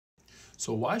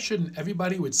So why shouldn't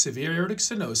everybody with severe aortic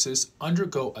stenosis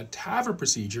undergo a TAVR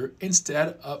procedure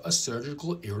instead of a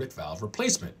surgical aortic valve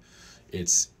replacement?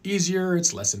 It's easier,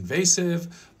 it's less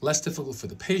invasive, less difficult for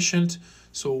the patient.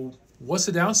 So what's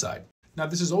the downside? Now,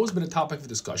 this has always been a topic of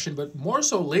discussion, but more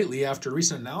so lately after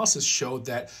recent analysis showed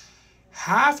that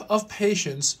half of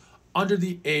patients under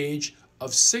the age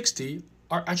of 60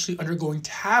 are actually undergoing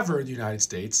TAVR in the United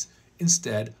States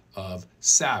instead of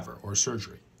SAVR or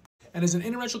surgery. And as an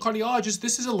interventional cardiologist,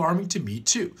 this is alarming to me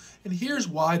too. And here's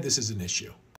why this is an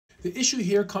issue. The issue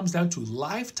here comes down to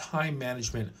lifetime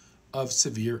management of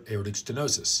severe aortic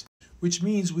stenosis, which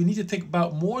means we need to think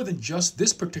about more than just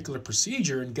this particular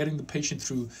procedure and getting the patient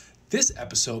through this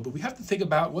episode, but we have to think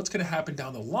about what's going to happen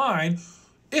down the line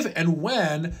if and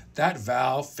when that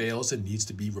valve fails and needs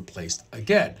to be replaced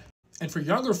again. And for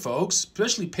younger folks,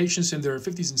 especially patients in their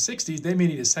 50s and 60s, they may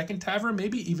need a second TAVR,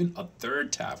 maybe even a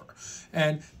third TAVR.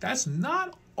 And that's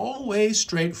not always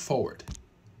straightforward.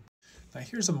 Now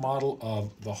here's a model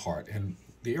of the heart, and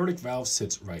the aortic valve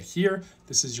sits right here.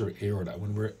 This is your aorta.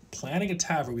 When we're planning a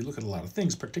TAVR, we look at a lot of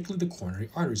things, particularly the coronary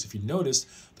arteries. If you notice,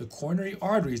 the coronary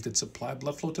arteries that supply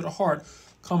blood flow to the heart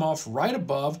come off right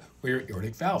above where your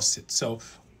aortic valve sits. So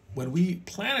when we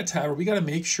plan a TAVR, we got to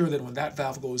make sure that when that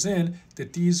valve goes in,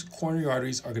 that these coronary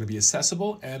arteries are going to be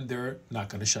accessible and they're not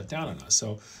going to shut down on us.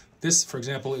 So this, for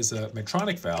example, is a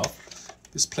Medtronic valve.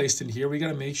 This placed in here, we got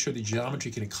to make sure the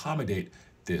geometry can accommodate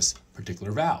this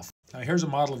particular valve. Now here's a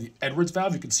model of the Edwards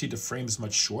valve. You can see the frame is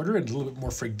much shorter and a little bit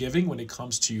more forgiving when it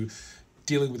comes to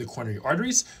dealing with the coronary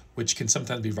arteries, which can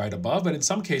sometimes be right above, but in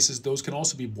some cases, those can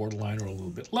also be borderline or a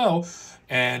little bit low.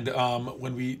 And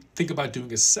when we think about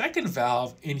doing a second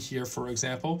valve in here, for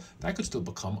example, that could still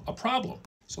become a problem.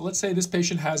 So let's say this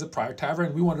patient has a prior TAVR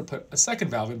and we want to put a second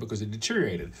valve in because it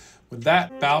deteriorated. When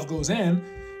that valve goes in,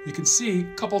 you can see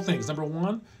a couple of things. Number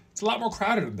one, it's a lot more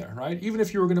crowded in there, right? Even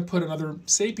if you were going to put another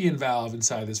sapien valve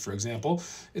inside this, for example,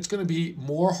 it's going to be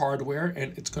more hardware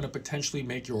and it's going to potentially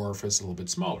make your orifice a little bit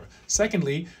smaller.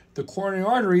 Secondly, the coronary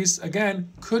arteries,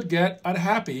 again, could get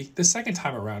unhappy the second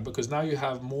time around because now you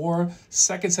have more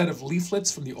second set of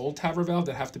leaflets from the old TAVR valve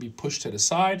that have to be pushed to the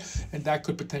side, and that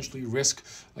could potentially risk,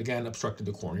 again, obstructing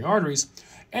the coronary arteries.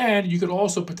 And you could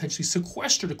also potentially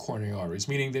sequester the coronary arteries,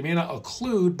 meaning they may not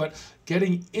occlude, but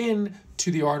getting into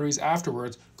the arteries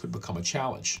afterwards could become a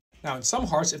challenge. Now, in some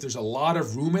hearts, if there's a lot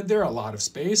of room in there, a lot of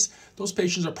space, those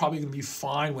patients are probably going to be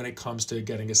fine when it comes to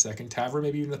getting a second TAVR,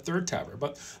 maybe even a third TAVR.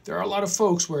 But there are a lot of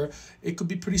folks where it could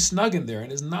be pretty snug in there and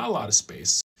there's not a lot of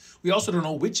space. We also don't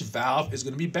know which valve is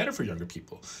going to be better for younger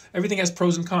people. Everything has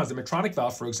pros and cons. The Medtronic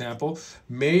valve, for example,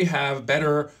 may have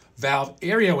better valve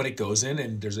area when it goes in,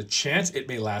 and there's a chance it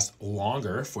may last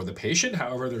longer for the patient.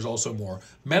 However, there's also more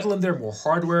metal in there, more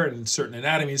hardware, and in certain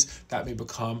anatomies, that may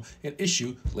become an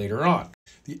issue later on.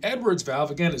 The Edwards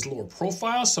valve, again, is lower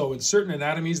profile, so in certain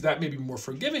anatomies, that may be more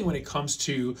forgiving when it comes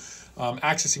to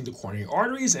accessing the coronary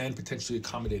arteries and potentially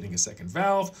accommodating a second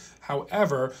valve.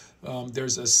 However,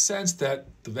 there's a sense that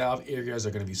the valve areas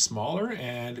are going to be smaller,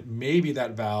 and maybe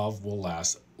that valve will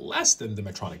last less than the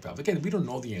Medtronic valve. Again, we don't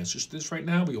know the answers to this right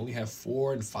now. We only have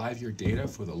 4- and 5-year data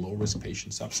for the low-risk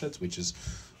patient subsets, which is,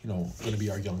 going to be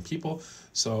our young people.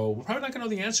 So we're probably not going to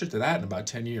know the answer to that in about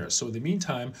 10 years. So in the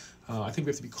meantime, I think we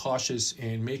have to be cautious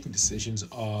in making decisions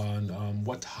on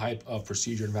what type of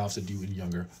procedure and valves to do in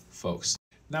younger folks.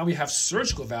 Now we have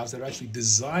surgical valves that are actually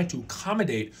designed to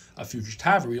accommodate a future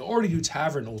TAVR. We already do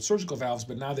TAVR in old surgical valves,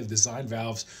 but now they've designed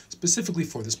valves specifically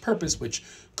for this purpose, which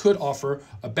could offer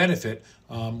a benefit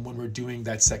when we're doing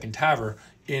that second TAVR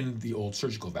in the old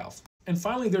surgical valve. And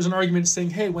finally, there's an argument saying,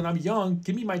 hey, when I'm young,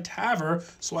 give me my TAVR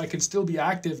so I can still be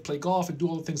active, play golf, and do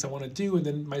all the things I want to do. And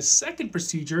then my second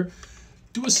procedure,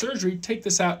 do a surgery, take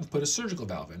this out and put a surgical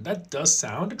valve in. That does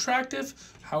sound attractive.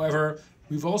 However,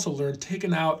 we've also learned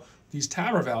taking out these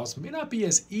TAVR valves may not be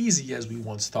as easy as we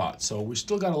once thought. So we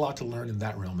still got a lot to learn in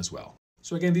that realm as well.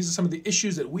 So again, these are some of the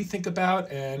issues that we think about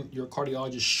and your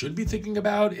cardiologist should be thinking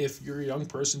about if you're a young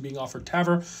person being offered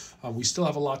TAVR. We still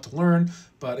have a lot to learn,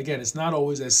 but again, it's not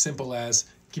always as simple as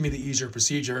give me the easier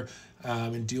procedure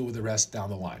and deal with the rest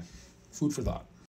down the line. Food for thought.